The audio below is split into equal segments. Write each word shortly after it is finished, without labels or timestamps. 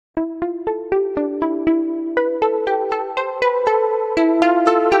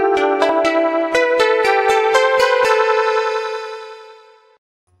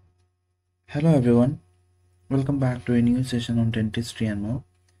Hello everyone, welcome back to a new session on dentistry and more.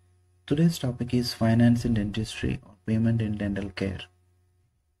 Today's topic is finance in dentistry or payment in dental care.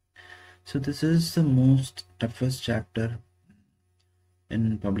 So this is the most toughest chapter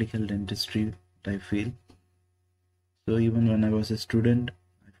in public health dentistry, I feel. So even when I was a student,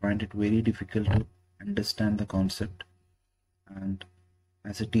 I find it very difficult to understand the concept, and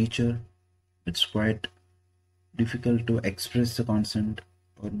as a teacher, it's quite difficult to express the concept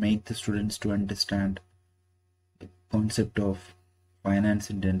or make the students to understand the concept of finance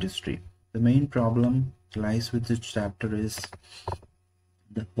in dentistry. The main problem lies with this chapter is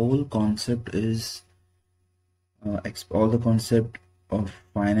the whole concept is all the concept of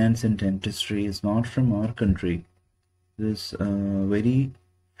finance in dentistry is not from our country. There's very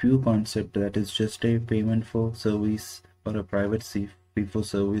few concept that is just a payment for service or a private fee for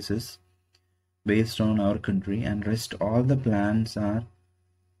services based on our country, and rest all the plans are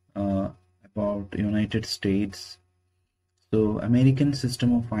about United States. So American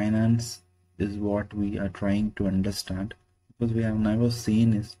system of finance is what we are trying to understand, because we have never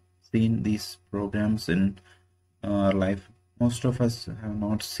seen these programs in our life. Most of us have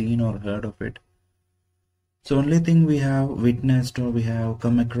not seen or heard of it. So only thing we have witnessed or we have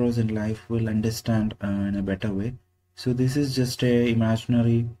come across in life will understand in a better way. So this is just a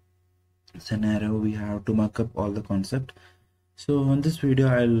imaginary scenario. We have to mark up all the concept. So in this video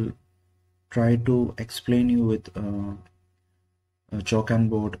I'll try to explain you with a chalk and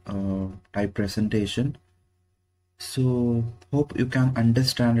board type presentation. So hope you can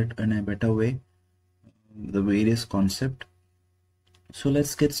understand it in a better way, the various concept. So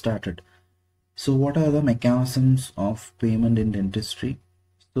let's get started. So what are the mechanisms of payment in dentistry?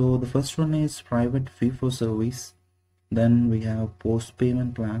 So the first one is private fee for service. Then we have post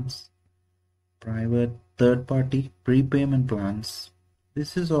payment plans, private third party prepayment plans.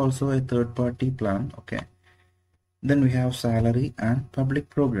 This is also a third party plan. Okay. Then we have salary and public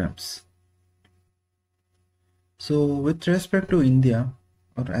programs. So with respect to India,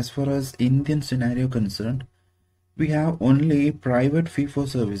 or as far as Indian scenario concerned, we have only private fee for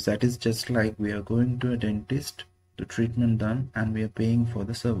service. That is just like we are going to a dentist, the treatment done, and we are paying for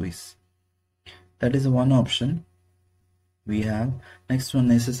the service. That is one option we have. Next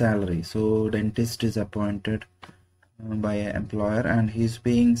one is a salary. So dentist is appointed by an employer and he's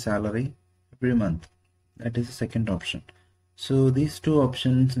paying salary every month. That is the second option. So these two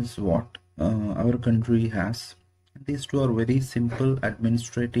options is what our country has. These two are very simple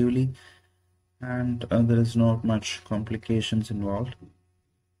administratively, and there is not much complications involved.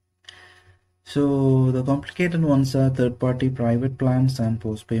 So the complicated ones are third party private plans and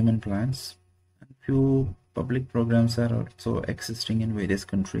post payment plans. And few public programs are also existing in various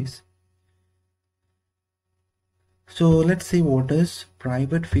countries. So let's see what is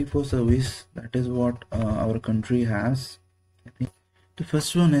private fee for service. That is what our country has. I think the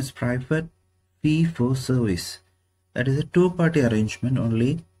first one is private fee for service. That is a two-party arrangement.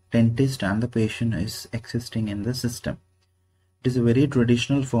 Only dentist and the patient is existing in the system. It is a very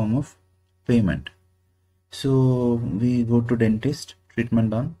traditional form of payment. So we go to dentist,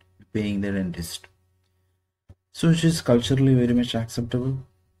 treatment done, paying the dentist. So it is culturally very much acceptable.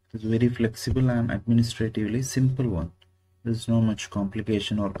 It's very flexible and administratively simple one. There's no much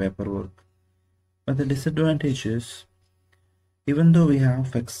complication or paperwork. But the disadvantage is, even though we have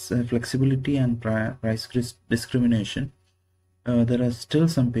flexibility and price discrimination, there are still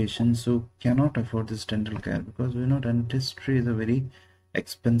some patients who cannot afford this dental care, because we know dentistry is a very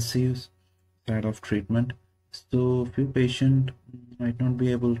expensive side of treatment. So few patients might not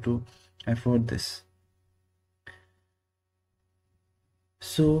be able to afford this.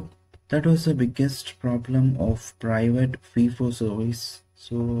 So that was the biggest problem of private fee for service.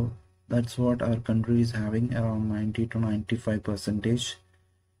 So that's what our country is having, around 90 to 95%.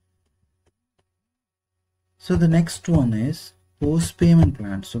 So the next one is post payment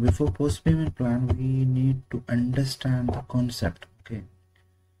plan. So before post payment plan, we need to understand the concept. Okay.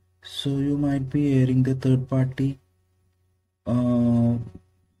 So you might be hearing the third party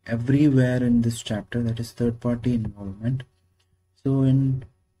everywhere in this chapter, that is third party involvement. So in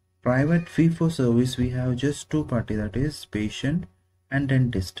private fee for service, we have just two party, that is patient and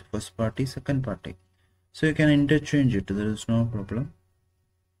dentist, first party, second party. So you can interchange it, there is no problem.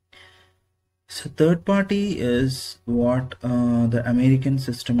 So third party is what the American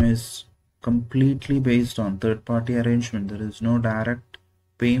system is completely based on, third party arrangement. There is no direct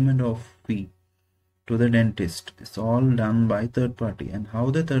payment of fee to the dentist. It's all done by third party, and how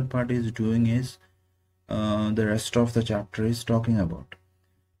the third party is doing is the rest of the chapter is talking about.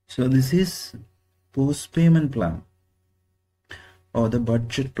 So this is post payment plan or the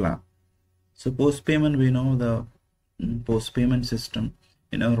budget plan. So post payment, we know the post payment system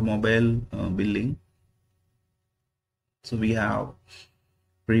in our mobile billing. So we have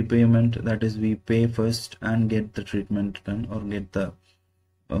prepayment, that is we pay first and get the treatment done, or get the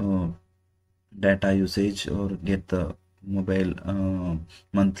data usage, or get the mobile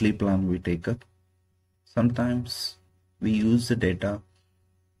monthly plan we take up. Sometimes we use the data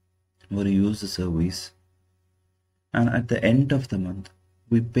or use the service, and at the end of the month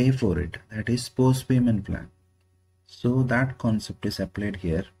we pay for it. That is post payment plan. So that concept is applied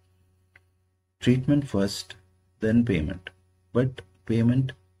here. Treatment first, then payment, but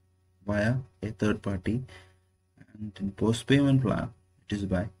payment via a third party, and in post payment plan it is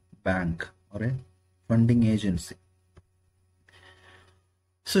by bank or a funding agency.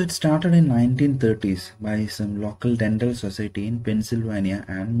 So it started in 1930s by some local dental society in Pennsylvania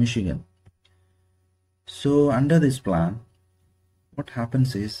and Michigan. So under this plan, what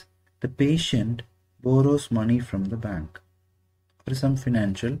happens is the patient borrows money from the bank or some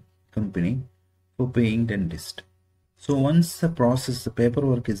financial company for paying dentist. So once the process, the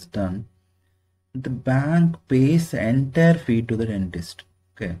paperwork is done, the bank pays the entire fee to the dentist.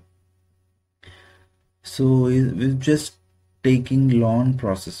 Okay. So we're just taking loan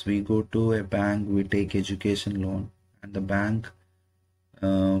process. We go to a bank, we take education loan, and the bank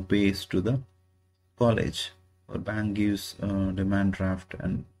pays to the college, or bank gives demand draft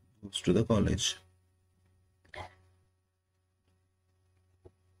and goes to the college.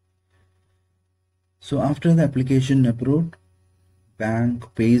 So after the application approved,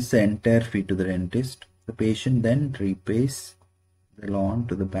 bank pays the entire fee to the dentist. The patient then repays the loan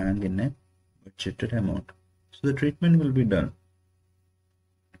to the bank in a budgeted amount. So the treatment will be done.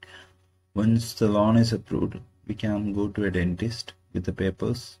 Once the loan is approved, we can go to a dentist with the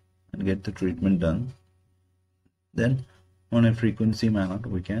papers and get the treatment done. Then on a frequency manner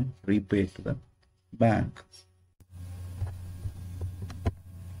we can repay to the bank.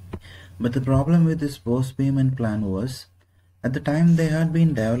 But the problem with this post payment plan was, at the time they had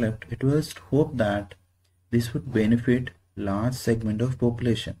been developed, it was hoped that this would benefit large segment of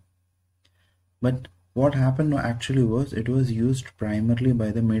population. But what happened actually was, it was used primarily by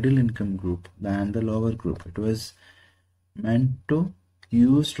the middle income group than the lower group. It was meant to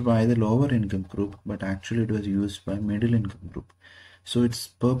used by the lower income group, but actually it was used by middle income group. So its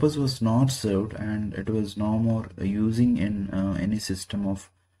purpose was not served, and it was no more using in any system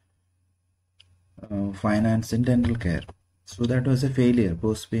of finance in dental care. So that was a failure.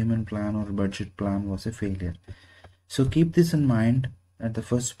 Post payment plan or budget plan was a failure. So keep this in mind at the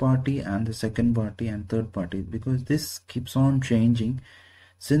first party and the second party and third party, because this keeps on changing.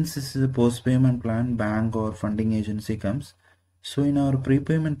 Since this is a post payment plan, bank or funding agency comes. So in our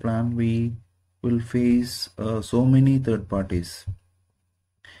prepayment plan, we will face so many third parties.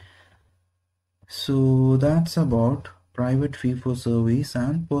 So that's about private fee for service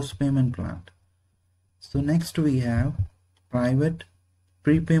and post payment plan. So next we have private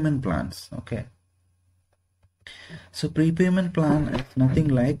prepayment plans. Okay. So prepayment plan is nothing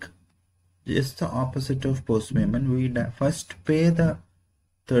like, just the opposite of post payment. We first pay the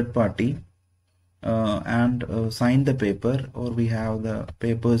third party and sign the paper, or we have the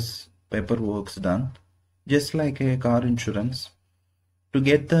paperwork done, just like a car insurance. To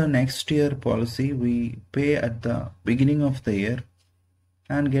get the next year policy, we pay at the beginning of the year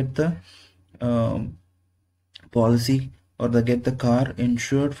and get the policy, or get the car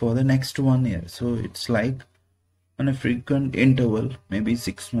insured for the next 1 year. So it's like on a frequent interval, maybe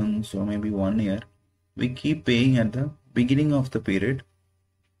 6 months or maybe 1 year, we keep paying at the beginning of the period.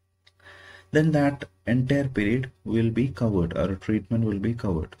 Then that entire period will be covered, our treatment will be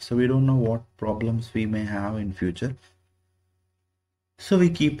covered. So we don't know what problems we may have in future. So we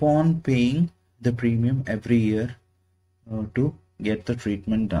keep on paying the premium every year to get the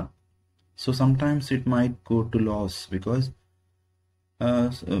treatment done. So sometimes it might go to loss, because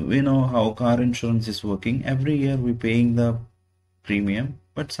we know how car insurance is working. Every year we're paying the premium,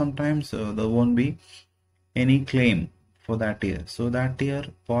 but sometimes there won't be any claim for that year. So that year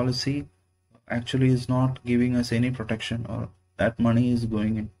policy actually is not giving us any protection, or that money is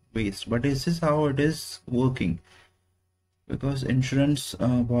going in waste. But this is how it is working, because insurance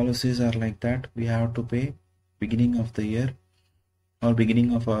policies are like that. We have to pay beginning of the year or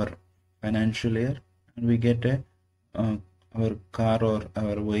beginning of our financial year, and we get a our car or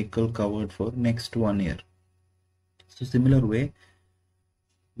our vehicle covered for next 1 year. So similar way,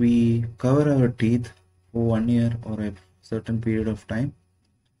 we cover our teeth for 1 year or a certain period of time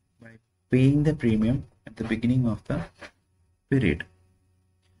by paying the premium at the beginning of the period.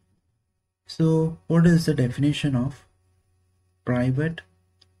 So what is the definition of private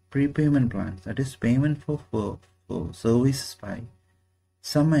prepayment plans, that is payment for services by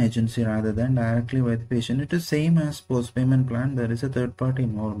some agency rather than directly by the patient. It is same as post payment plan. There is a third party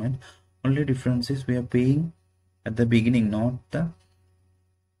involvement. Only difference is we are paying at the beginning, not the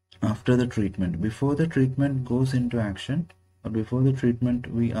after the treatment. Before the treatment goes into action, or before the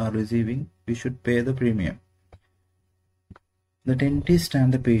treatment we are receiving, we should pay the premium. The dentist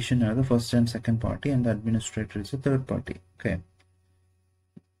and the patient are the first and second party, and the administrator is the third party. Okay.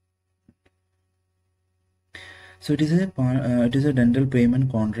 So it is a dental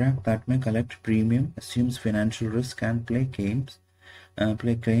payment contract that may collect premium, assumes financial risk, and play claims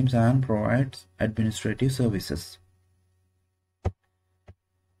and provides administrative services.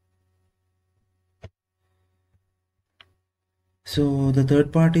 So the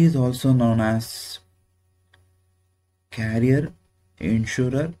third party is also known as carrier,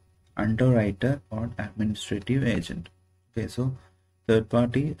 insurer, underwriter, or administrative agent. Okay, so third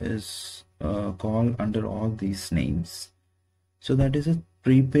party is called under all these names. So that is a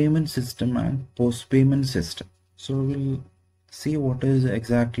prepayment system and post-payment system. So we'll see what is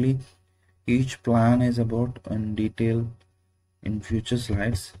exactly each plan is about in detail in future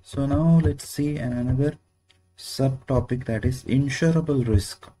slides. So now let's see another subtopic, that is insurable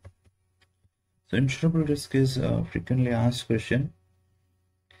risk. So insurable risk is a frequently asked question.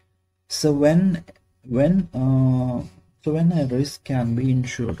 So when a risk can be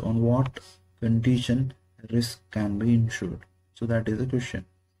insured, on what condition risk can be insured? So that is the question.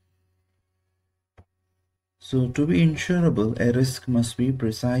 So to be insurable, a risk must be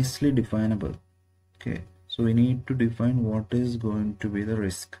precisely definable. Okay, so we need to define what is going to be the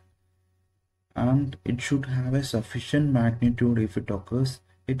risk, and it should have a sufficient magnitude. If it occurs,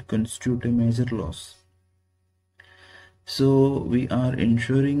 it constitutes a major loss. So we are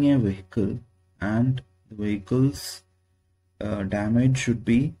insuring a vehicle, and the vehicle's damage should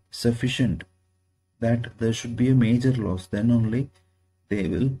be sufficient that there should be a major loss, then only they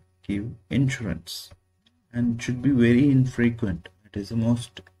will give insurance, and it should be very infrequent. It is the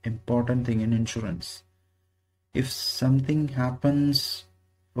most important thing in insurance. If something happens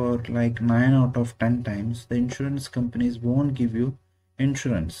for like 9 out of 10 times, the insurance companies won't give you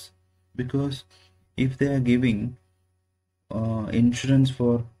insurance, because if they are giving insurance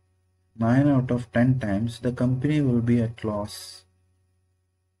for 9 out of 10 times, the company will be at loss.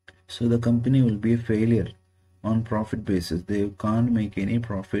 So the company will be a failure on profit basis. They can't make any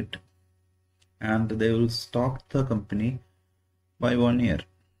profit, and they will stop the company by 1 year.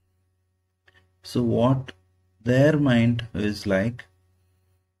 So what their mind is like,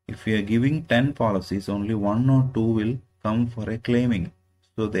 if we are giving 10 policies, only 1 or 2 will come for a claiming.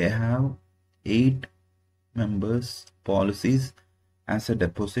 So they have 8 members policies as a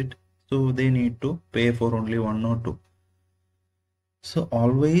deposit, so they need to pay for only 1 or 2. So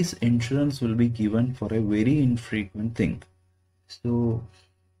always insurance will be given for a very infrequent thing. So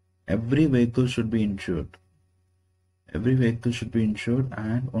every vehicle should be insured. Every vehicle should be insured,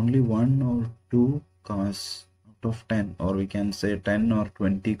 and only 1 or 2 cars out of 10, or we can say 10 or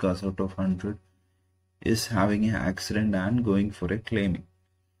 20 cars out of 100 is having an accident and going for a claiming.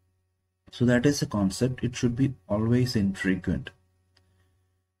 So that is the concept. It should be always infrequent,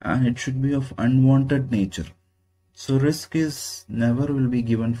 and it should be of unwanted nature. So risk is never will be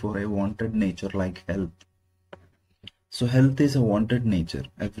given for a wanted nature like health. So health is a wanted nature.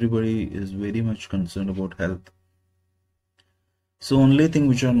 Everybody is very much concerned about health. So only thing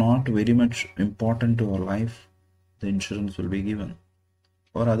which are not very much important to our life, the insurance will be given,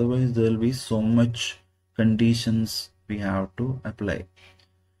 or otherwise there will be so much conditions we have to apply.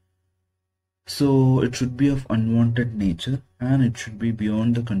 So it should be of unwanted nature, and it should be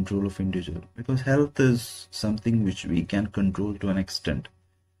beyond the control of individual, because health is something which we can control to an extent.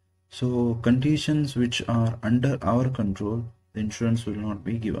 So conditions which are under our control, the insurance will not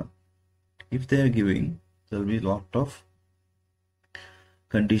be given. If they are giving, there will be a lot of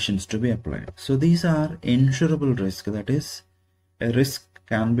conditions to be applied. So these are insurable risk, that is a risk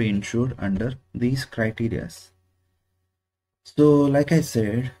can be insured under these criteria. So like I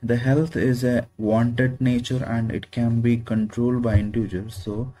said, the health is a wanted nature and it can be controlled by individuals.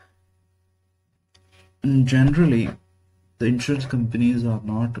 So generally the insurance companies are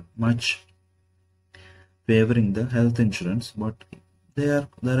not much favoring the health insurance, but there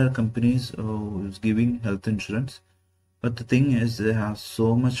are companies who is giving health insurance, but the thing is they have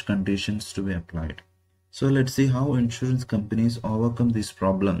so much conditions to be applied. So let's see how insurance companies overcome these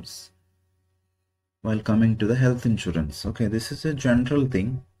problems while coming to the health insurance. Okay, this is a general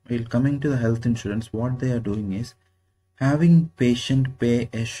thing. While coming to the health insurance, what they are doing is having patient pay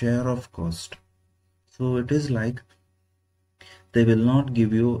a share of cost. So it is like They will not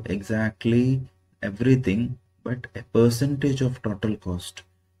give you exactly everything, but a percentage of total cost.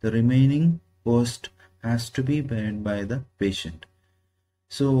 The remaining cost has to be borne by the patient.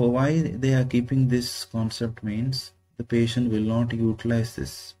 So why they are keeping this concept means the patient will not utilize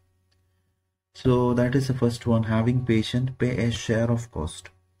this. So that is the first one, having patient pay a share of cost.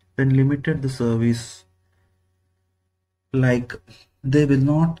 Then limited the service, like they will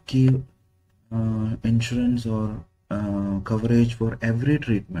not give insurance or coverage for every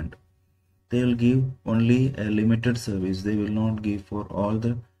treatment. They will give only a limited service. They will not give for all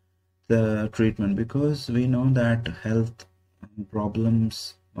the treatment, because we know that health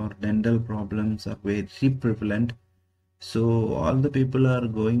problems or dental problems are very prevalent. So all the people are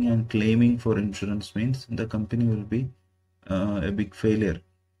going and claiming for insurance, means the company will be a big failure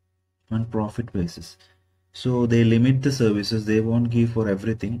on profit basis. So they limit the services. They won't give for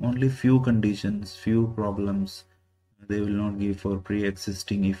everything, only few conditions, few problems. They will not give for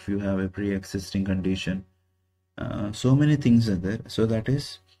pre-existing if you have a pre-existing condition. So many things are there. So that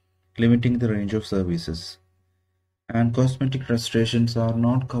is limiting the range of services. And cosmetic restorations are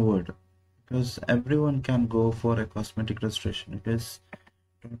not covered, because everyone can go for a cosmetic restoration. It is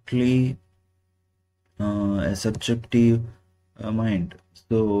totally a subjective mind.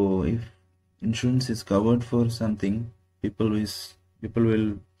 So if insurance is covered for something, people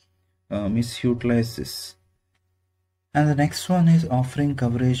will misutilize this. And the next one is offering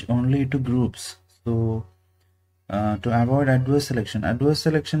coverage only to groups. So to avoid adverse selection. Adverse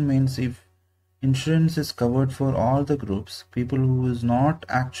selection means if insurance is covered for all the groups, people who is not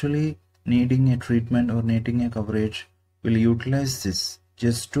actually needing a treatment or needing a coverage will utilize this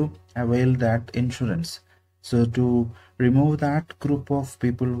just to avail that insurance. So to remove that group of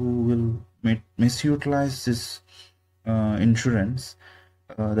people who will misutilize this insurance,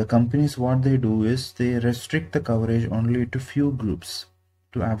 the companies, what they do is they restrict the coverage only to few groups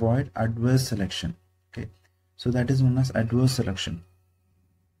to avoid adverse selection. Okay, so that is known as adverse selection.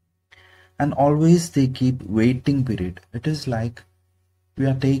 And always they keep waiting period. It is like we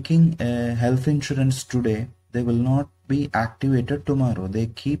are taking a health insurance today, they will not be activated tomorrow. They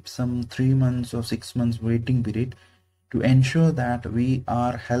keep some 3 months or 6 months waiting period to ensure that we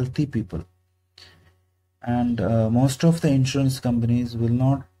are healthy people. And most of the insurance companies will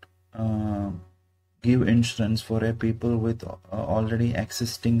not give insurance for a people with already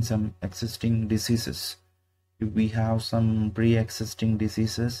some existing diseases. If we have some pre-existing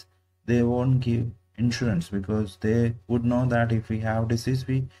diseases, they won't give insurance, because they would know that if we have disease,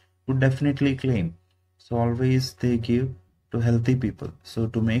 we would definitely claim. So always they give to healthy people. So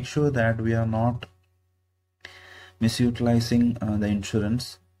to make sure that we are not misutilizing the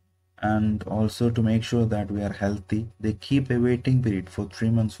insurance, and also to make sure that we are healthy, they keep a waiting period for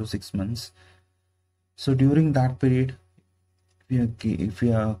 3 months or 6 months. So during that period, if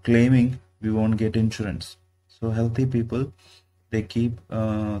we are claiming, we won't get insurance. So healthy people, they keep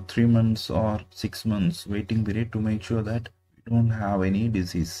 3 months or 6 months waiting period to make sure that we don't have any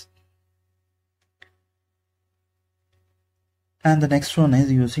disease. And the next one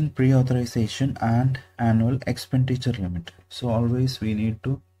is using pre-authorization and annual expenditure limit. So always we need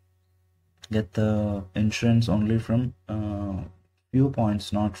to get the insurance only from few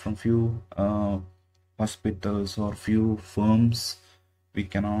points, not from few hospitals or few firms. We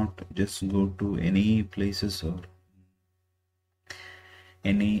cannot just go to any places or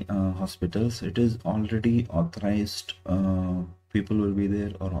any hospitals. It is already authorized people will be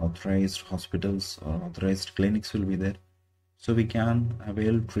there, or authorized hospitals or authorized clinics will be there, so we can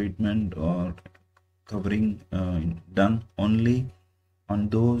avail treatment or covering done only on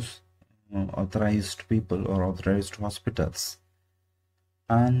those authorized people or authorized hospitals.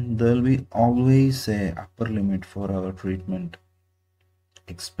 And there will be always a upper limit for our treatment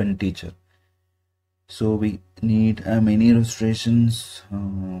expenditure. So we need many restorations,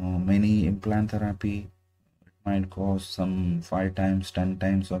 many implant therapy. It might cost some 5 times, 10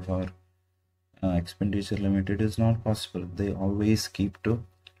 times of our expenditure limit. It is not possible. They always keep to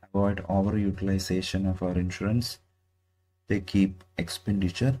avoid overutilization of our insurance. They keep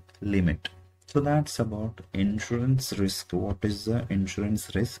expenditure limit. So that's about insurance risk. What is the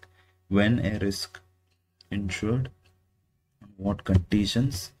insurance risk? When a risk insured, what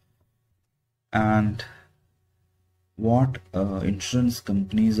conditions, and what insurance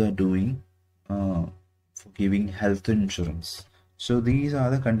companies are doing for giving health insurance. So these are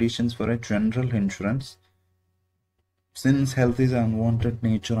the conditions for a general insurance. Since health is an unwanted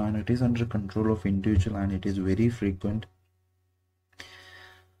nature and it is under control of individual and it is very frequent,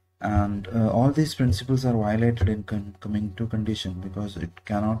 and all these principles are violated in coming to condition, because it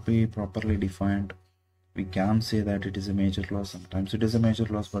cannot be properly defined we can say that it is a major loss. Sometimes it is a major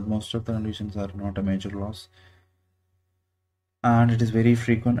loss, but most of the conditions are not a major loss, and it is very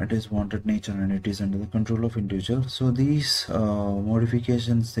frequent, it is wanted nature, and it is under the control of individual. So these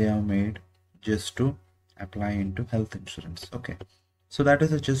modifications they are made just to apply into health insurance. Okay, so that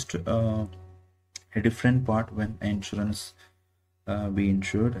is just a different part when insurance be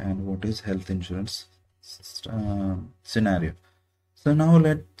insured and what is health insurance scenario. So now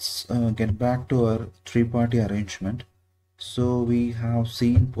let's get back to our three-party arrangement. So we have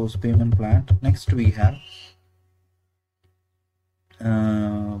seen post-payment plan. Next we have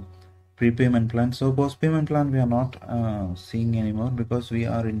prepayment plan. So post-payment plan we are not seeing anymore because we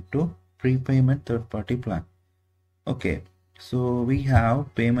are into prepayment third-party plan. Okay, so we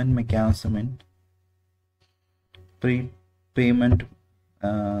have payment mechanism in prepayment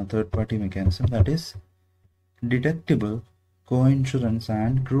third-party mechanism, that is deductible, co-insurance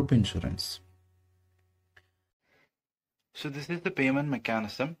and group insurance. So this is the payment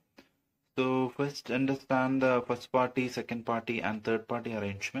mechanism. So first understand the first party, second party and third party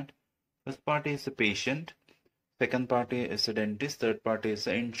arrangement. First party is the patient, second party is a dentist, third party is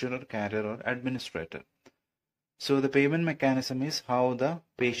the insurer, carrier or administrator. So the payment mechanism is how the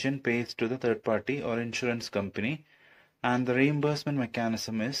patient pays to the third party or insurance company, and the reimbursement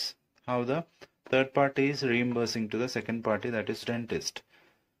mechanism is how the third party is reimbursing to the second party, that is dentist.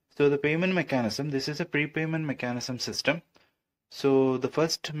 So the payment mechanism, this is a prepayment mechanism system. So the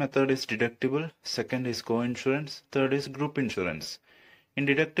first method is deductible, second is co-insurance, third is group insurance. In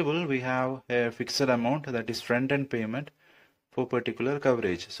deductible we have a fixed amount, that is front-end payment for particular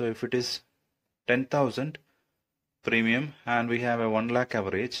coverage. So if it is 10,000 premium and we have a 1 lakh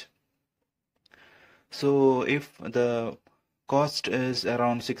average, so if the cost is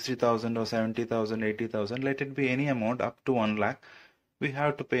around 60,000 or 70,000, 80,000, let it be any amount up to 1 lakh, we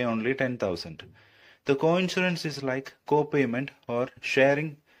have to pay only 10,000. The co-insurance is like co-payment or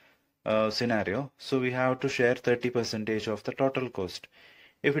sharing scenario. So we have to share 30% of the total cost.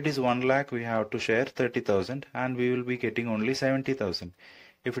 If it is 1 lakh, we have to share 30,000 and we will be getting only 70,000.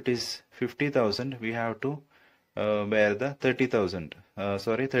 If it is 50,000, we have to bear the 30%,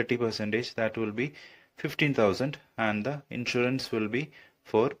 that will be 15,000, and the insurance will be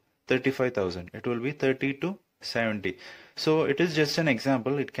for 35,000. It will be 30 to 70. So it is just an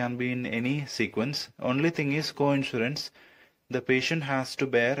example, it can be in any sequence. Only thing is co-insurance, the patient has to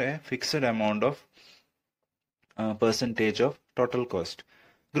bear a fixed amount of percentage of total cost.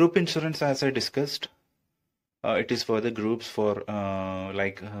 Group insurance, as I discussed, it is for the groups, for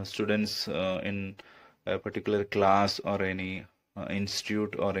students in a particular class or any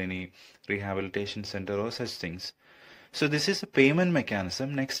institute or any rehabilitation center or such things. So this is a payment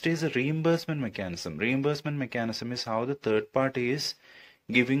mechanism. Next is a reimbursement mechanism. Reimbursement mechanism is how the third party is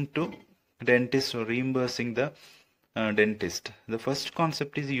giving to dentist or reimbursing the dentist. The first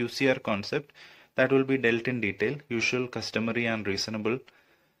concept is UCR concept, that will be dealt in detail, usual, customary and reasonable.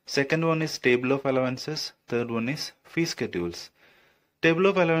 Second one is table of allowances. Third one is fee schedules. Table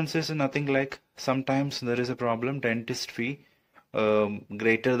of allowances is nothing like, sometimes there is a problem, dentist fee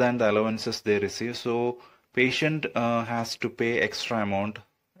greater than the allowances they receive, so patient has to pay extra amount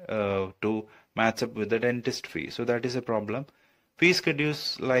to match up with the dentist fee, so that is a problem. Fee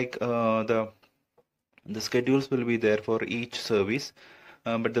schedules, like the schedules will be there for each service,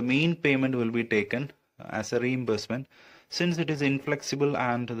 but the mean payment will be taken as a reimbursement. Since it is inflexible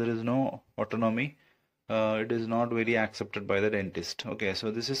and there is no autonomy, it is not very accepted by the dentist. Okay, so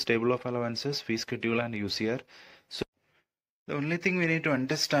this is table of allowances, fee schedule and UCR. So the only thing we need to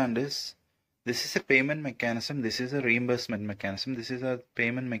understand is, this is a payment mechanism, this is a reimbursement mechanism, this is a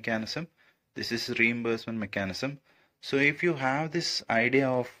payment mechanism, this is a reimbursement mechanism. So if you have this idea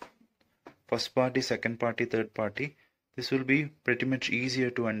of first party, second party, third party, this will be pretty much easier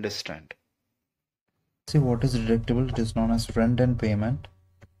to understand. See, what is deductible? It is known as front-end payment.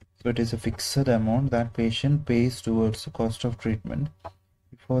 So it is a fixed amount that patient pays towards the cost of treatment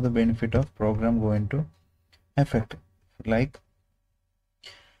before the benefit of program go into effect. Like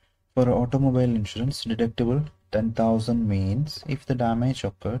for automobile insurance, deductible 10,000 means if the damage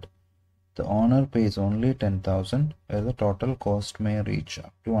occurred, the owner pays only 10,000, where the total cost may reach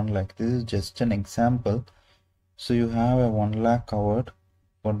up to 1 lakh. This is just an example. So you have a 1 lakh covered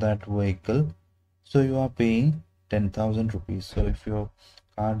for that vehicle, so you are paying 10,000 rupees. So if your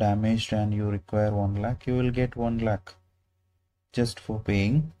car damaged and you require 1 lakh, you will get 1 lakh just for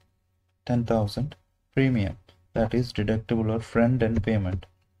paying 10,000 premium. That is deductible or front-end payment.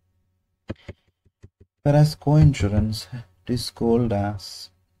 Whereas co-insurance is called as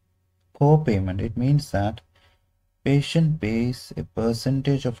co-payment. It means that patient pays a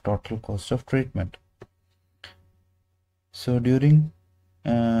percentage of total cost of treatment. So during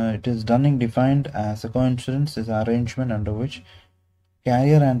it is defined as a coinsurance is an arrangement under which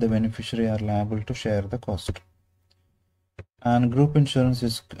carrier and the beneficiary are liable to share the cost. And group insurance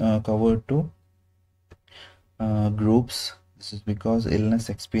is covered to groups. This is because illness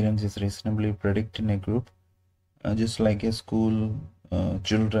experience is reasonably predicted in a group, just like a school,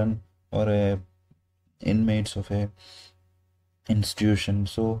 children, or a inmates of a institution.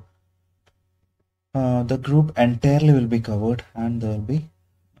 So the group entirely will be covered, and there will be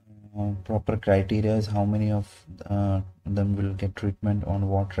proper criteria is how many of them will get treatment on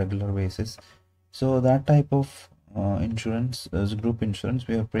what regular basis. So that type of insurance is group insurance.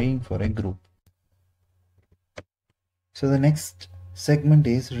 We are paying for a group. So the next segment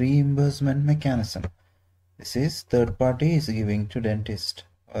is reimbursement mechanism. This is third party is giving to dentist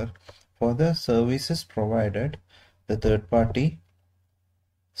or for the services provided, the third party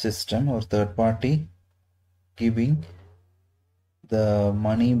system or third party giving the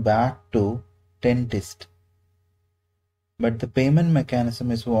money back to dentist. But the payment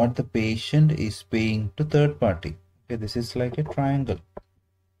mechanism is what the patient is paying to third party. Okay, this is like a triangle.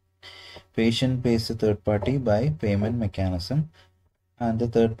 Patient pays the third party by payment mechanism, and the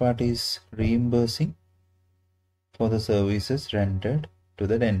third party is reimbursing for the services rendered to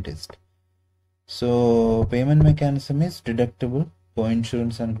the dentist. So payment mechanism is deductible,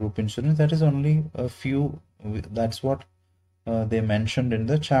 co-insurance and group insurance. That is only a few. That's what they mentioned in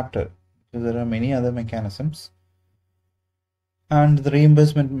the chapter. So there are many other mechanisms. And the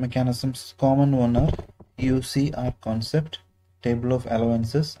reimbursement mechanisms, common one are UCR concept, table of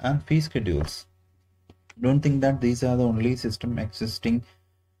allowances, and fee schedules. Don't think that these are the only system existing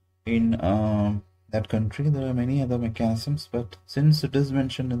in that country. There are many other mechanisms, but since it is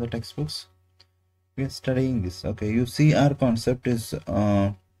mentioned in the textbooks, we are studying this. Okay, UCR concept is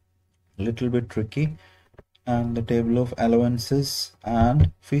a little bit tricky, and the table of allowances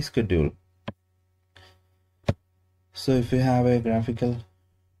and fee schedule. So if you have a graphical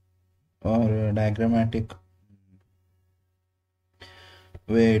or a diagrammatic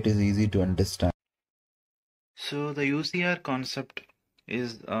way, it is easy to understand. So the UCR concept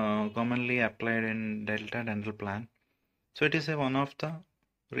is commonly applied in Delta dental plan. So it is one of the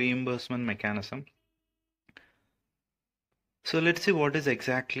reimbursement mechanism. So let's see what is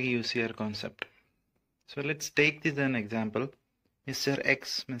exactly UCR concept. So let's take this as an example. Mr.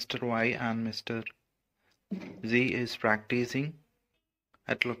 X, Mr. Y and Mr. Z is practicing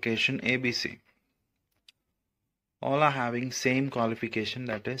at location ABC. All are having same qualification,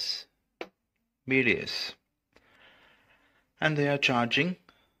 that is BDS, and they are charging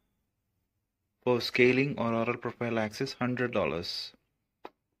for scaling or oral profile access $100.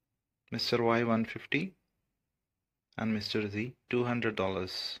 Mr. Y $150 and Mr. Z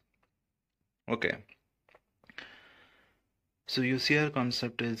 $200. Okay. So UCR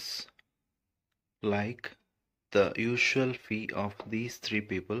concept is like the usual fee of these three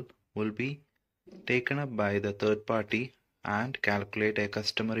people will be taken up by the third party and calculate a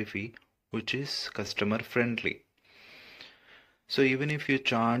customary fee which is customer friendly. So even if you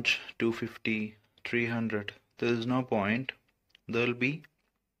charge $250, $300, there is no point. There will be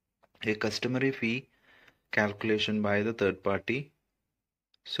a customary fee calculation by the third party.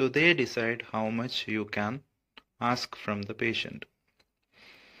 So they decide how much you can ask from the patient.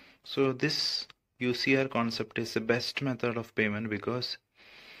 So this UCR concept is the best method of payment because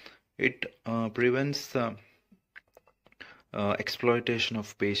it prevents the exploitation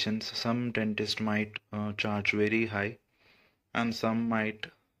of patients. Some dentists might charge very high and some might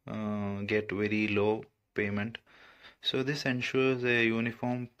get very low payment. So this ensures a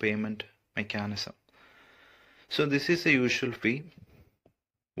uniform payment mechanism. So this is the usual fee.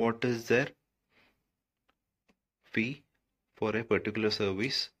 What is their fee for a particular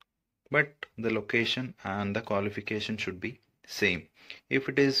service? But the location and the qualification should be same. If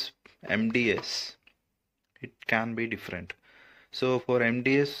it is MDS, it can be different. So for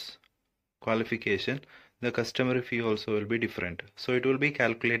MDS qualification, the customary fee also will be different. So it will be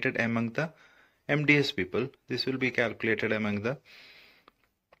calculated among the MDS people. This will be calculated among the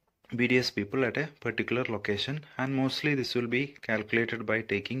BDS people at a particular location, and mostly this will be calculated by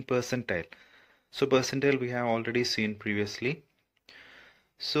taking percentile. So percentile we have already seen previously.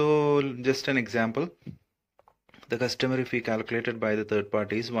 So just an example, the customary fee calculated by the third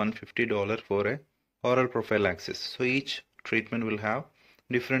party is $150 for a oral profile access. So each treatment will have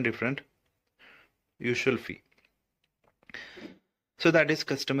different usual fee. So that is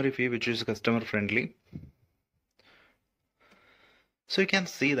customary fee, which is customer friendly. So you can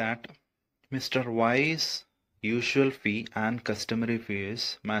see that Mr. Y's usual fee and customary fee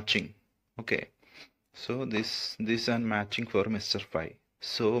is matching. Okay. So this I'm matching for Mr. Y.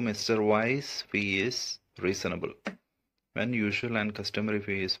 So Mr. Y's fee is reasonable. When usual and customary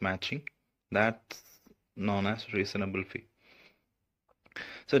fee is matching, that's known as reasonable fee.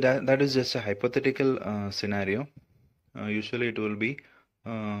 So that is just a hypothetical scenario. Usually it will be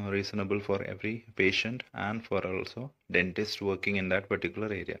reasonable for every patient and for also dentist working in that particular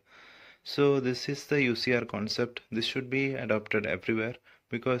area. So this is the UCR concept. This should be adopted everywhere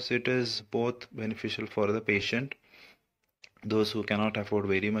because it is both beneficial for the patient, those who cannot afford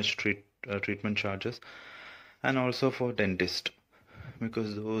very much treatment charges, and also for dentist,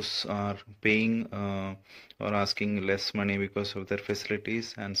 because those are paying or asking less money because of their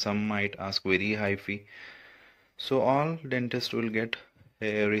facilities, and some might ask very high fee. So all dentists will get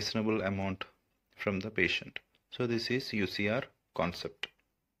a reasonable amount from the patient. So this is UCR concept.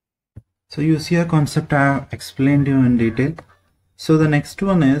 So UCR concept I have explained you in detail. So the next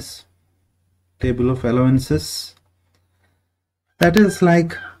one is table of allowances. That is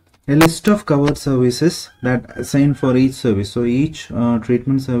like a list of covered services that assign for each service. So each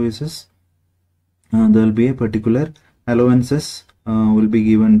treatment services, there will be a particular allowances will be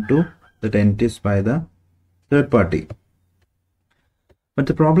given to the dentist by the third party. But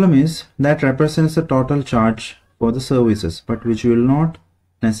the problem is that represents the total charge for the services, but which will not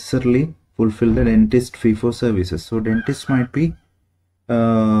necessarily fulfill the dentist fee for services. So dentist might be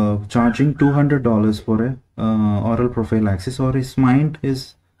charging $200 for a oral prophylaxis, or his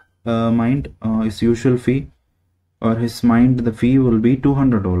usual fee, or his the fee will be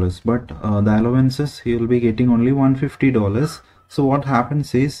 $200, but the allowances he will be getting only $150. So what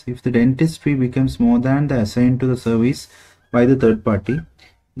happens is, if the dentist fee becomes more than the assigned to the service by the third party,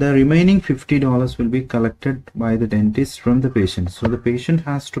 the remaining $50 will be collected by the dentist from the patient. So the patient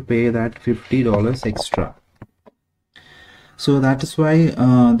has to pay that $50 extra. So that is why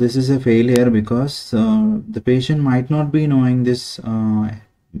this is a failure, because the patient might not be knowing this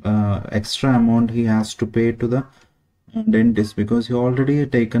extra amount he has to pay to the dentist, because he already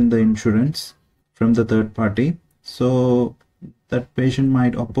taken the insurance from the third party. So that patient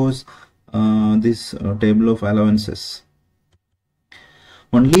might oppose this table of allowances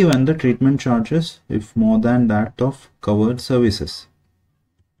only when the treatment charges if more than that of covered services.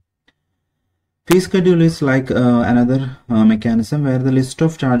 Fee schedule is like another mechanism where the list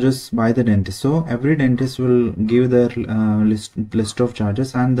of charges by the dentist. So every dentist will give their list of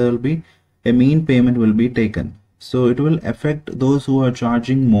charges, and there will be a mean payment will be taken. So it will affect those who are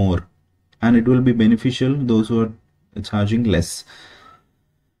charging more, and it will be beneficial those who are charging less.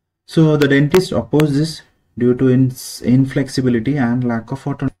 So the dentist opposes this due to inflexibility and lack of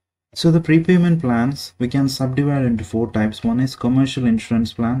autonomy. So the prepayment plans we can subdivide into 4 types. One is commercial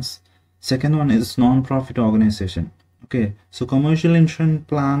insurance plans. Second one is non-profit organization. Okay, so commercial insurance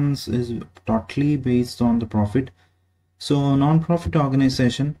plans is totally based on the profit. So non-profit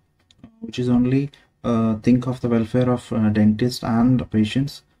organization, which is only think of the welfare of dentists and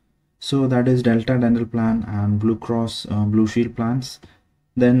patients. So that is Delta Dental Plan and Blue Cross, Blue Shield plans.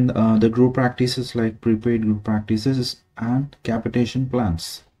 Then the group practices like prepaid group practices and capitation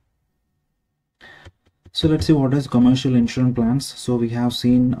plans. So let's see what is commercial insurance plans. So we have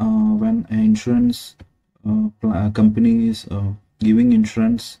seen when an insurance company is giving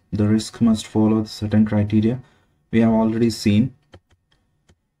insurance, the risk must follow certain criteria. We have already seen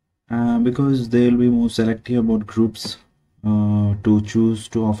because they will be more selective about groups to choose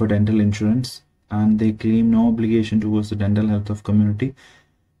to offer dental insurance, and they claim no obligation towards the dental health of community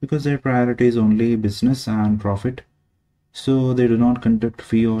because their priority is only business and profit. So they do not conduct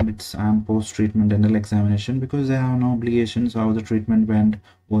fee audits and post-treatment dental examination because they have no obligations how the treatment went.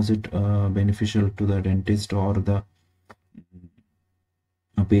 Was it beneficial to the dentist or the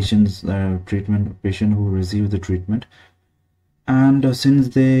patient who received the treatment? And since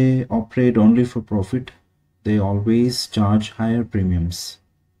they operate only for profit, they always charge higher premiums.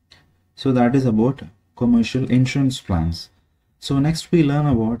 So that is about commercial insurance plans. So next we learn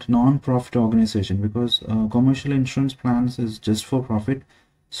about non-profit organization, because commercial insurance plans is just for profit.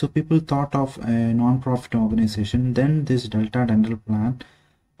 So people thought of a non-profit organization, then this Delta Dental Plan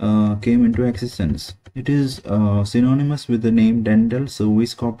came into existence. It is synonymous with the name Dental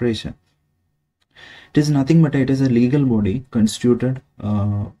Service Corporation. It is nothing but it is a legal body constituted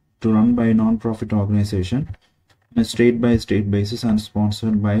to run by a non-profit organization on a state-by-state basis and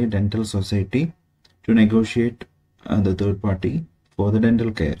sponsored by a dental society to negotiate the third party for the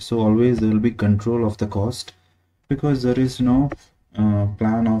dental care. So always there will be control of the cost, because there is no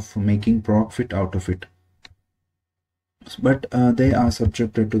plan of making profit out of it. but they are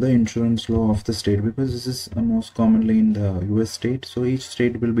subjected to the insurance law of the state, because this is most commonly in the US state. So each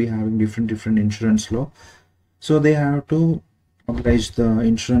state will be having different insurance law, so they have to oblige the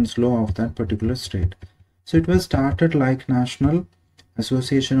insurance law of that particular state. So it was started like National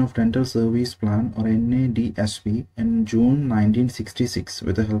Association of Dental Service Plan, or NADSP, in June 1966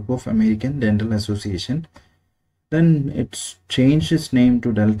 with the help of American Dental Association. Then it's changed its name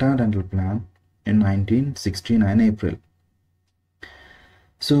to Delta Dental Plan in 1969 April.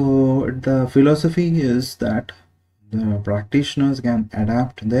 So the philosophy is that the practitioners can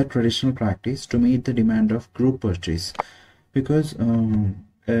adapt their traditional practice to meet the demand of group purchase, because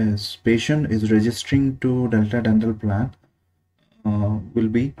a patient is registering to Delta Dental Plan will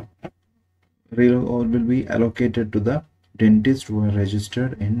be allocated to the dentist who are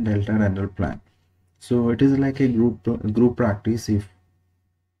registered in Delta Dental Plan. So it is like a group practice. If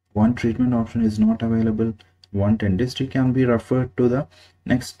one treatment option is not available, one dentist can be referred to the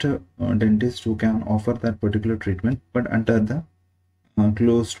next dentist who can offer that particular treatment, but under the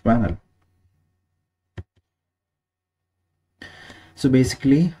closed panel. So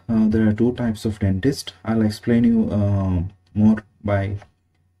basically there are two types of dentist. I'll explain you more by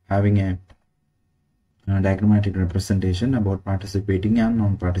having a diagrammatic representation about participating and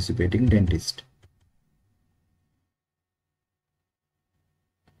non-participating dentist.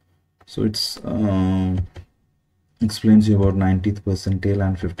 So it's explains you about 90th percentile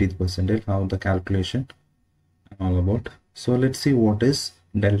and 50th percentile, how the calculation and all about. So let's see what is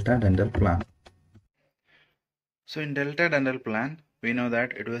Delta Dental Plan. So in Delta Dental Plan, we know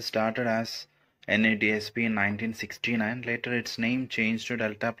that it was started as NADSP in 1969. Later its name changed to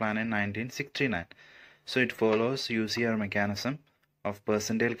Delta Plan in 1969. So it follows UCR mechanism of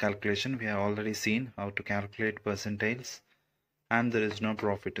percentile calculation. We have already seen how to calculate percentiles, and there is no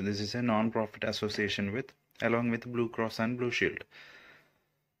profit. This is a non-profit association with, along with Blue Cross and Blue Shield.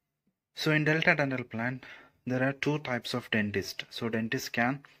 So in Delta Dental Plan, there are two types of dentist. So dentist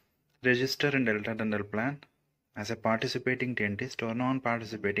can register in Delta Dental Plan as a participating dentist or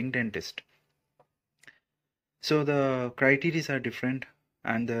non-participating dentist. So the criteria are different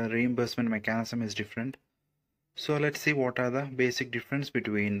and the reimbursement mechanism is different. So let's see what are the basic difference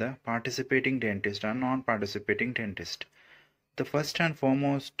between the participating dentist and non-participating dentist. The first and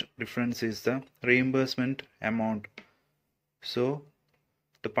foremost difference is the reimbursement amount. So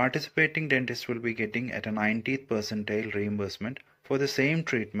the participating dentist will be getting at a 90th percentile reimbursement. For the same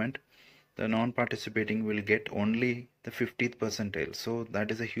treatment, the non-participating will get only the 50th percentile. So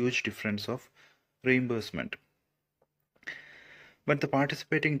that is a huge difference of reimbursement. But the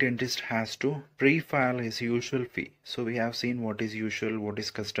participating dentist has to pre-file his usual fee. So we have seen what is usual, what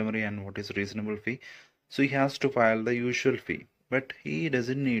is customary, and what is reasonable fee. So he has to file the usual fee, but he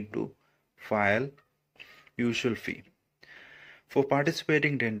doesn't need to file usual fee. For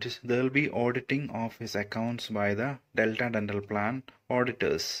participating dentist, there will be auditing of his accounts by the Delta Dental Plan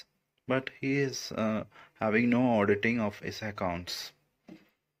auditors, but he is having no auditing of his accounts.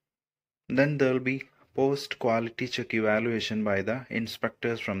 Then there will be post quality check evaluation by the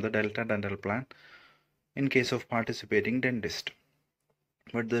inspectors from the Delta Dental Plan in case of participating dentist,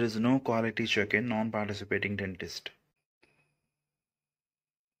 but there is no quality check in non-participating dentist.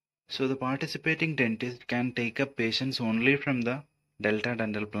 So the participating dentist can take up patients only from the Delta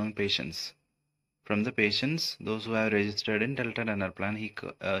Dental Plan patients. From the patients, those who have registered in Delta Dental Plan,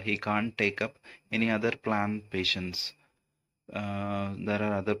 he can't take up any other plan patients. There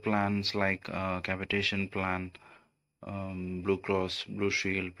are other plans like capitation plan, BLUECROSS,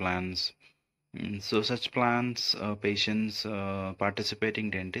 BLUESHIELD plans. So such plans, patients,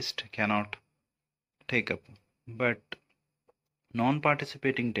 participating dentist cannot take up. But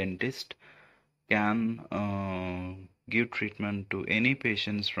non-participating dentist can give treatment to any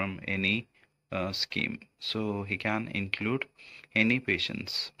patients from any scheme. So he can include any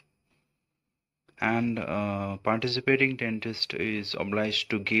patients. And participating dentist is obliged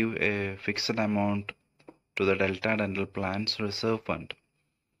to give a fixed amount to the Delta Dental Plan's reserve fund.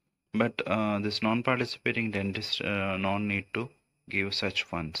 But this non-participating dentist non need to give such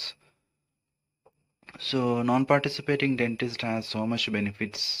funds. So non-participating dentist has so much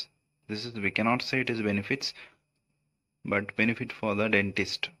benefits. We cannot say it is benefits, but benefit for the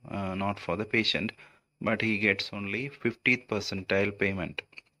dentist, not for the patient. But he gets only 50th percentile payment,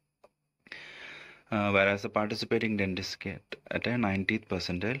 whereas the participating dentist get at a 90th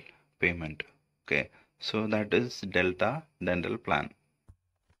percentile payment. Okay, so that is Delta Dental Plan.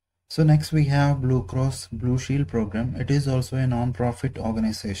 So next we have Blue Cross Blue Shield program. It is also a non-profit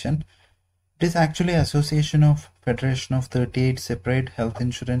organization. It is actually association of Federation of 38 separate health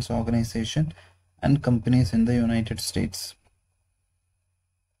insurance organization, and companies in the United States.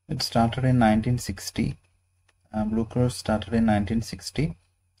 It started in 1960. BLUECROSS started in 1960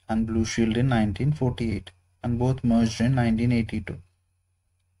 and BLUESHIELD in 1948, and both merged in 1982.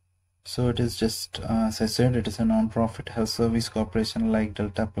 So it is just, as I said, it is a non-profit health service corporation like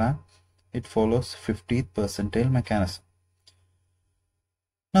Delta Plan. It follows 50th percentile mechanism.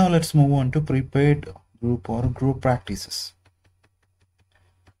 Now let's move on to prepaid group or group practices.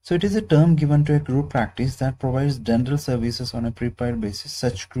 So it is a term given to a group practice that provides dental services on a prepaid basis.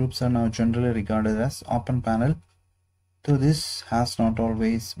 Such groups are now generally regarded as open panel, though this has not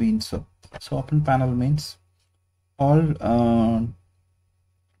always been so. So open panel means all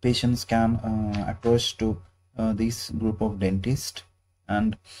patients can approach to this group of dentists,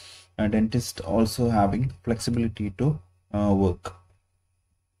 and a dentist also having flexibility to work.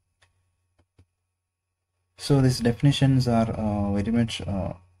 So these definitions are very much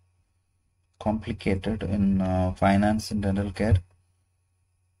complicated in finance and dental care.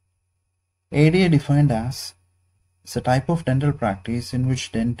 ADA defined as is a type of dental practice in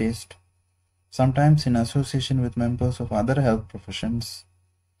which dentists, sometimes in association with members of other health professions,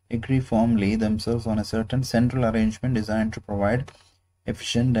 agree firmly themselves on a certain central arrangement designed to provide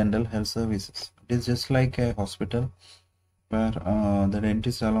efficient dental health services. It is just like a hospital where the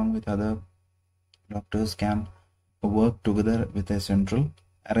dentist along with other doctors can work together with a central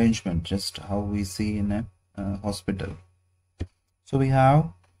arrangement, just how we see in a hospital. So we have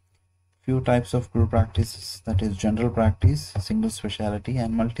few types of group practices, that is general practice, single specialty,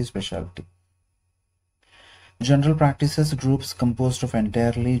 and multi-specialty. General practices groups composed of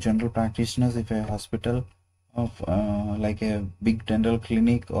entirely general practitioners. If a hospital of like a big dental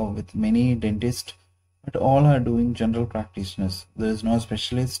clinic or with many dentists, but all are doing general practitioners. There is no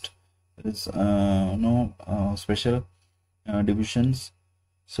specialist, there is no special divisions.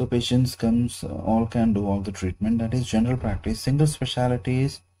 So patients comes, all can do all the treatment. That is general practice. Single specialty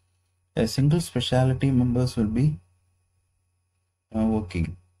is a single specialty members will be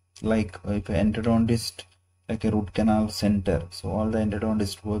working, like if an endodontist, like a root canal center, so all the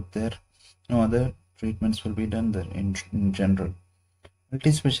endodontists work there. No other treatments will be done there in general.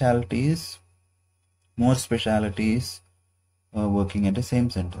 Multi-specialty is more specialties working at the same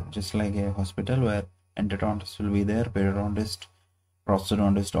center, just like a hospital where endodontist will be there, periodontist,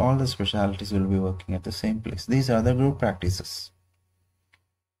 prosthodontist, all the specialties will be working at the same place. These are the group practices.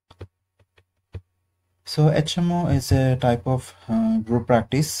 So HMO is a type of group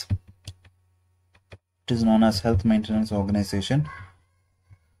practice. It is known as Health Maintenance Organization.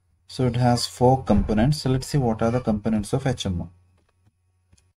 So it has 4 components. So let's see what are the components of HMO.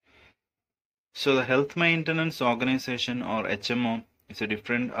 So the Health Maintenance Organization, or HMO, is a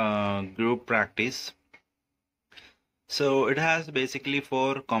different group practice. So it has basically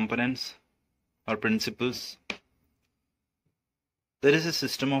 4 components or principles. There is a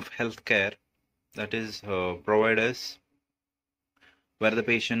system of healthcare, that is providers, where the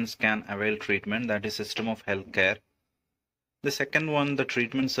patients can avail treatment, that is system of healthcare. The second one, the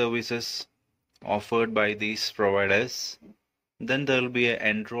treatment services offered by these providers. Then there will be an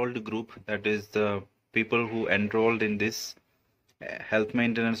enrolled group, that is the people who enrolled in this health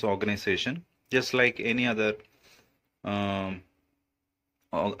maintenance organization, just like any other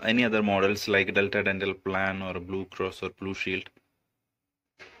models like Delta Dental Plan or BLUECROSS or BLUESHIELD.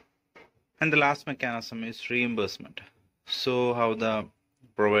 And the last mechanism is reimbursement. So how the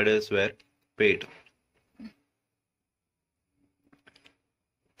providers were paid.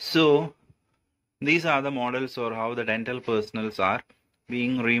 So these are the models, or how the dental personnels are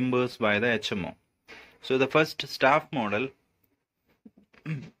being reimbursed by the HMO. So the first, staff model,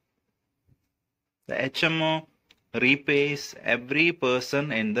 the HMO repays every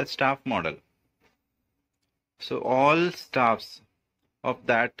person in the staff model. So all staffs of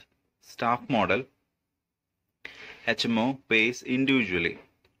that staff model, HMO pays individually.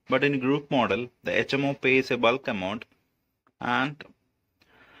 But in group model, the HMO pays a bulk amount, and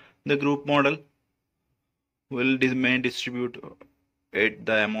the group model may distribute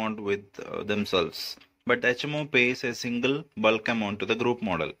the amount with themselves. But the HMO pays a single bulk amount to the group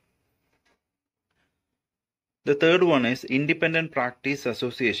model. The third one is Independent Practice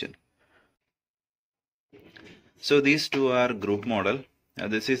Association. So these two are group model.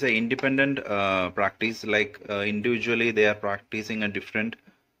 This is an independent practice, like individually they are practicing at different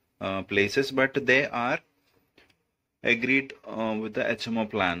places, but they are agreed with the HMO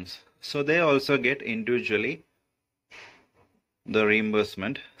plans. So they also get individually the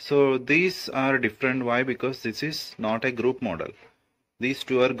reimbursement. So these are different. Why? Because this is not a group model. These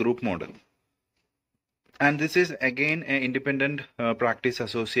two are group model. And this is again an independent practice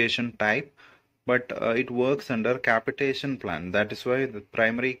association type, but it works under capitation plan. That is why the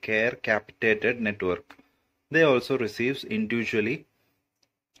primary care capitated network, they also receives individually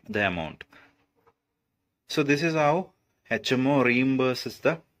the amount. So this is how HMO reimburses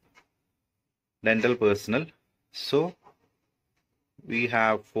the dental personnel. So we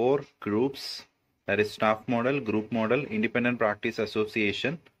have 4 groups, that is staff model, group model, independent practice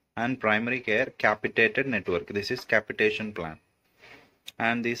association, and primary care capitated network. This is capitation plan,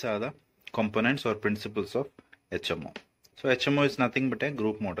 and these are the components or principles of HMO. So HMO is nothing but a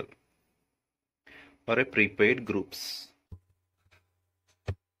group model or a prepaid groups.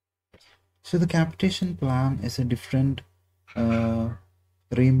 So the capitation plan is a different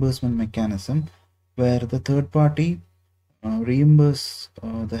reimbursement mechanism where the third party reimburse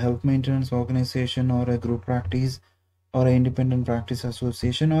the health maintenance organization or a group practice or an independent practice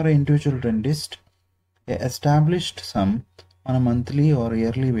association or an individual dentist a established sum on a monthly or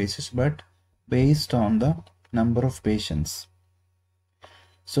yearly basis, but based on the number of patients.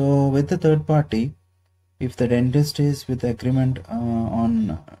 So with the third party, if the dentist is with agreement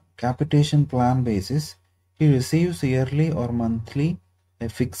on capitation plan basis, he receives yearly or monthly a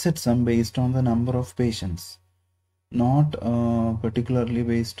fixed sum based on the number of patients, not particularly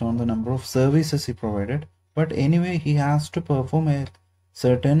based on the number of services he provided, but anyway he has to perform a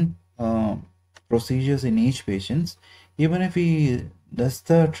certain procedures in each patient. Even if he does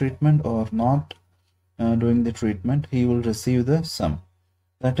the treatment or not doing the treatment, he will receive the sum.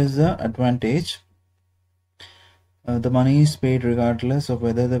 That is the advantage. The money is paid regardless of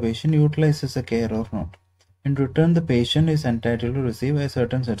whether the patient utilizes the care or not. In return, the patient is entitled to receive a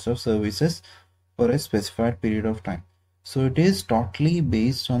certain set of services for a specified period of time. So it is totally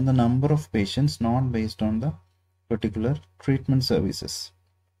based on the number of patients, not based on the particular treatment services.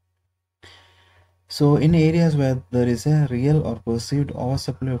 So in areas where there is a real or perceived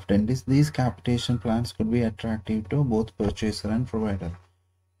oversupply of dentists, these capitation plans could be attractive to both purchaser and provider,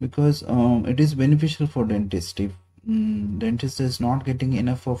 because it is beneficial for dentist. If dentist is not getting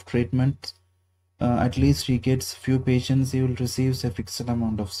enough of treatment, at least he gets few patients, he will receive a fixed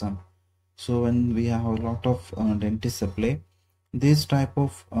amount of sum. So when we have a lot of dentist supply, this type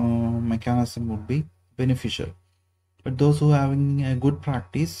of mechanism would be beneficial. But those who are having a good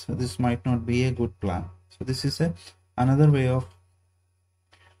practice, this might not be a good plan. So this is another way of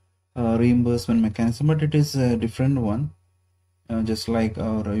reimbursement mechanism, but it is a different one, just like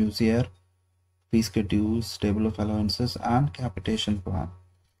our UCR, fee schedules, table of allowances, and capitation plan.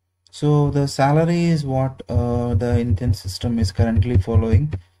 So the salary is what the Indian system is currently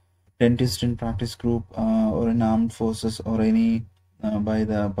following. Dentist in practice group or in armed forces or any by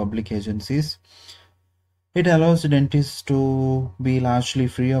the public agencies. It allows dentists to be largely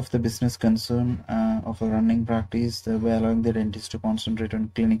free of the business concern of a running practice, thereby allowing the dentist to concentrate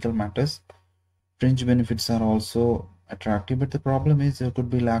on clinical matters. Fringe benefits are also attractive, but the problem is there could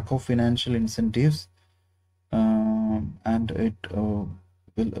be lack of financial incentives, and it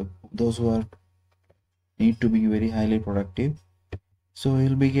will those who are need to be very highly productive. So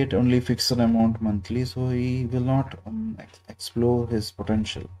he'll be get only fixed amount monthly, so he will not explore his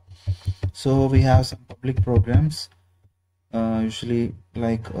potential. So we have some public programs, usually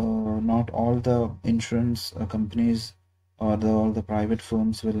like not all the insurance companies or all the private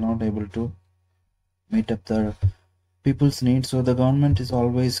firms will not able to meet up the people's needs. So the government is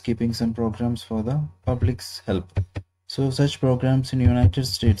always keeping some programs for the public's help. So such programs in United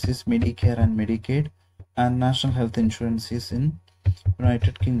States is Medicare and Medicaid, and National Health Insurance is in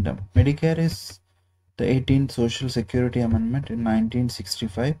United Kingdom. Medicare is the 18th Social Security Amendment in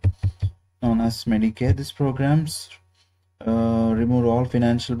 1965, known as Medicare. These programs remove all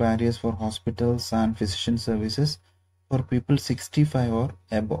financial barriers for hospitals and physician services for people 65 or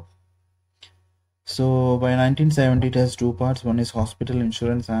above. So by 1970 it has two parts. One is hospital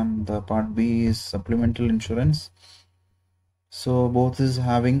insurance and the part B is supplemental insurance. So both is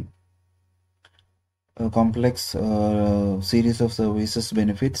having a complex series of services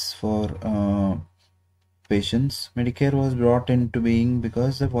benefits for patients. Medicare was brought into being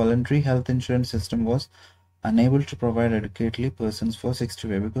because the voluntary health insurance system was unable to provide adequately persons for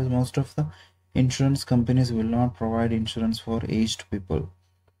 65, because most of the insurance companies will not provide insurance for aged people.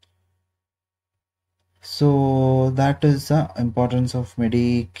 So that is the importance of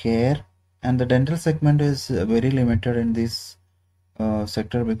Medicare, and the dental segment is very limited in this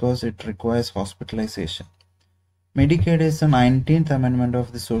sector because it requires hospitalization. Medicaid is the 19th Amendment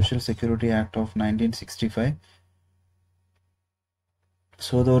of the Social Security Act of 1965.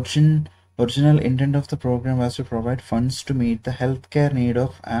 So the original intent of the program was to provide funds to meet the healthcare need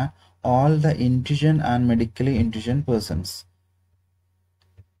of all the indigent and medically indigent persons.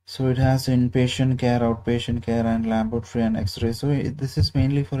 So it has inpatient care, outpatient care, and laboratory and X-ray. So this is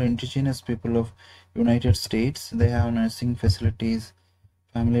mainly for indigenous people of United States. They have nursing facilities,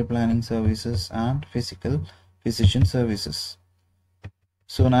 family planning services, and physician services.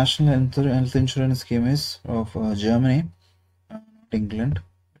 So National Health Insurance Scheme is of Germany, not England.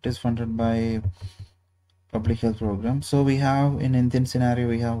 It is funded by public health program. So we have in Indian scenario,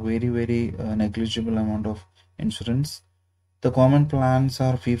 we have very negligible amount of insurance. The common plans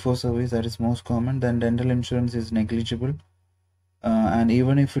are fee for service, that is most common. Then dental insurance is negligible, and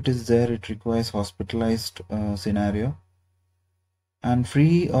even if it is there, it requires hospitalized scenario. And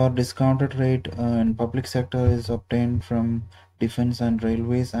free or discounted rate in public sector is obtained from defense and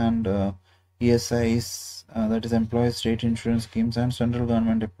railways and ESIs, that is employees state insurance schemes, and central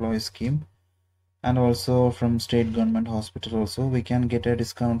government employee scheme, and also from state government hospital also we can get a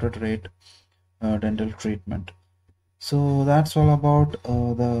discounted rate dental treatment. So that's all about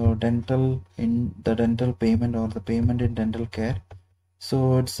the dental payment or the payment in dental care.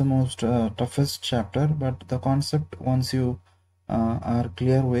 So it's the most toughest chapter, but the concept, once you are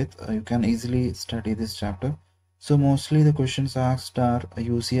clear with, you can easily study this chapter. So mostly the questions asked are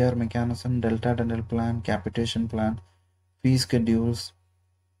UCR mechanism, delta dental plan, capitation plan, fee schedules.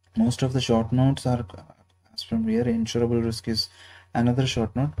 Most of the short notes are as from here. Insurable risk is another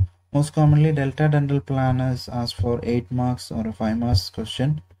short note. Most commonly delta dental plan is asked for 8 marks or a 5 marks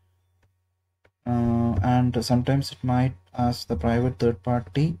question, and sometimes it might ask the private third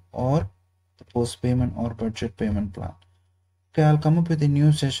party or the post payment or budget payment plan. Okay, I'll come up with a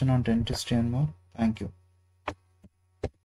new session on dentistry and more. Thank you.